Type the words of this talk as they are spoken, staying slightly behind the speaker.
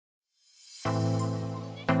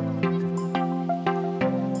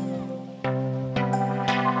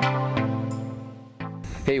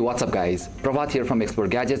Hey, what's up guys? Prabhat here from Explore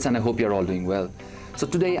Gadgets and I hope you're all doing well. So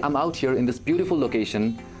today I'm out here in this beautiful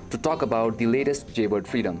location to talk about the latest Jaybird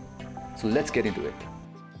Freedom. So let's get into it.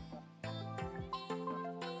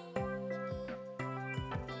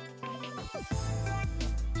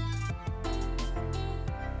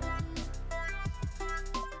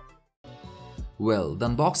 Well, the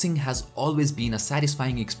unboxing has always been a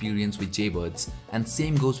satisfying experience with Jaybirds, and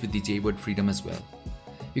same goes with the Jaybird Freedom as well.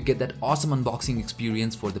 You get that awesome unboxing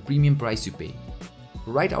experience for the premium price you pay.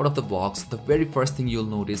 Right out of the box, the very first thing you'll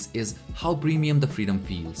notice is how premium the Freedom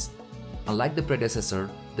feels. Unlike the predecessor,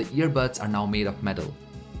 the earbuds are now made of metal.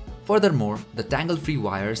 Furthermore, the tangle-free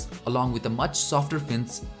wires along with the much softer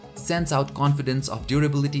fins sends out confidence of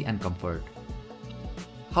durability and comfort.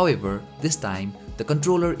 However, this time, the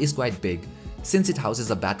controller is quite big since it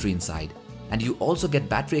houses a battery inside, and you also get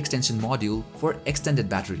battery extension module for extended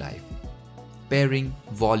battery life. Pairing,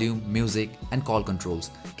 volume, music, and call controls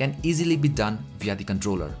can easily be done via the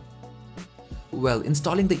controller. Well,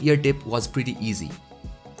 installing the ear tip was pretty easy.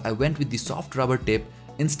 I went with the soft rubber tip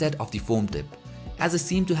instead of the foam tip, as I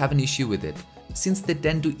seem to have an issue with it, since they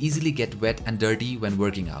tend to easily get wet and dirty when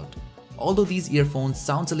working out. Although these earphones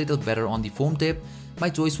sounds a little better on the foam tip, my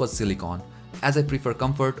choice was silicone, as I prefer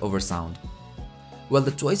comfort over sound. Well,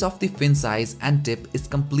 the choice of the fin size and tip is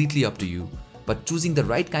completely up to you, but choosing the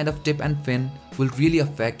right kind of tip and fin will really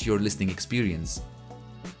affect your listening experience.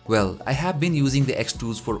 Well, I have been using the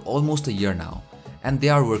X2s for almost a year now, and they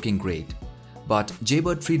are working great. But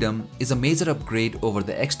Jaybird Freedom is a major upgrade over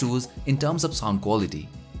the X2s in terms of sound quality.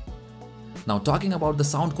 Now talking about the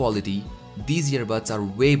sound quality, these earbuds are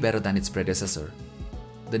way better than its predecessor.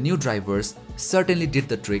 The new drivers certainly did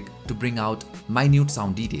the trick to bring out minute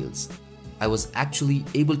sound details. I was actually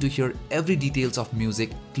able to hear every details of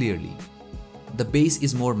music clearly. The bass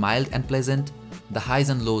is more mild and pleasant, the highs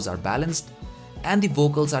and lows are balanced, and the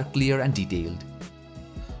vocals are clear and detailed.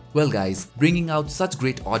 Well guys, bringing out such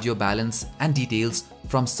great audio balance and details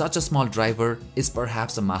from such a small driver is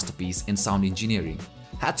perhaps a masterpiece in sound engineering.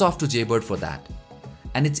 Hats off to Jaybird for that.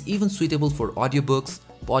 And it's even suitable for audiobooks,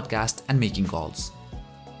 podcasts, and making calls.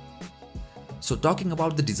 So talking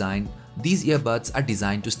about the design, these earbuds are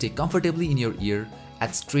designed to stay comfortably in your ear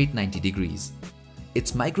at straight 90 degrees.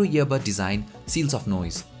 Its micro earbud design seals off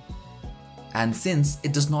noise. And since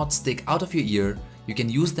it does not stick out of your ear, you can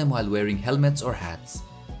use them while wearing helmets or hats.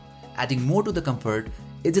 Adding more to the comfort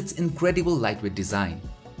is its incredible lightweight design.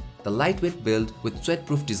 The lightweight build with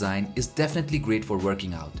sweat-proof design is definitely great for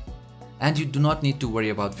working out, and you do not need to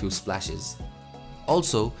worry about few splashes.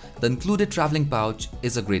 Also, the included traveling pouch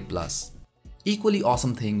is a great plus. Equally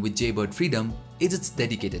awesome thing with Jaybird Freedom is its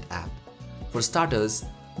dedicated app. For starters,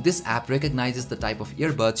 this app recognizes the type of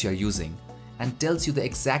earbuds you are using and tells you the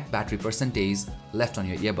exact battery percentage left on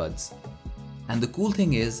your earbuds. And the cool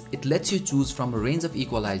thing is, it lets you choose from a range of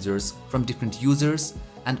equalizers from different users,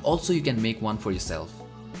 and also you can make one for yourself.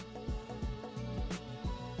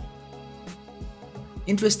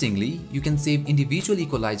 Interestingly, you can save individual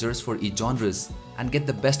equalizers for each genres and get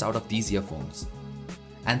the best out of these earphones.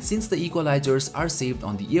 And since the equalizers are saved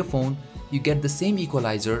on the earphone, you get the same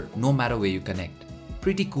equalizer no matter where you connect.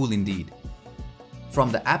 Pretty cool indeed.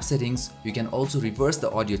 From the app settings, you can also reverse the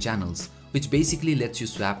audio channels, which basically lets you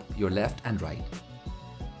swap your left and right.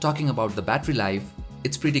 Talking about the battery life,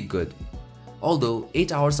 it's pretty good. Although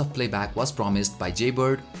 8 hours of playback was promised by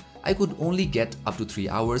Jaybird, I could only get up to 3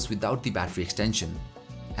 hours without the battery extension,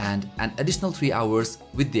 and an additional 3 hours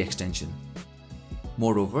with the extension.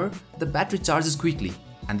 Moreover, the battery charges quickly,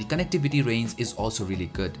 and the connectivity range is also really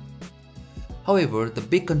good. However, the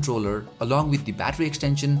big controller along with the battery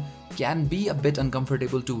extension can be a bit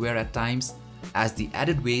uncomfortable to wear at times, as the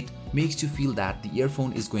added weight makes you feel that the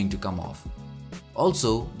earphone is going to come off.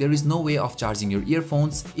 Also, there is no way of charging your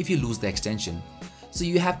earphones if you lose the extension, so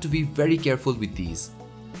you have to be very careful with these.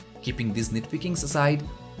 Keeping these nitpickings aside,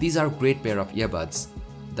 these are a great pair of earbuds.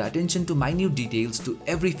 The attention to minute details to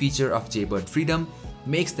every feature of Jaybird Freedom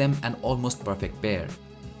makes them an almost perfect pair.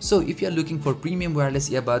 So if you are looking for premium wireless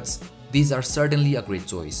earbuds, these are certainly a great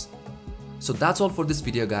choice. So that's all for this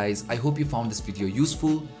video guys. I hope you found this video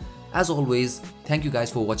useful. As always, thank you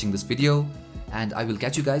guys for watching this video, and I will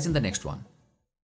catch you guys in the next one.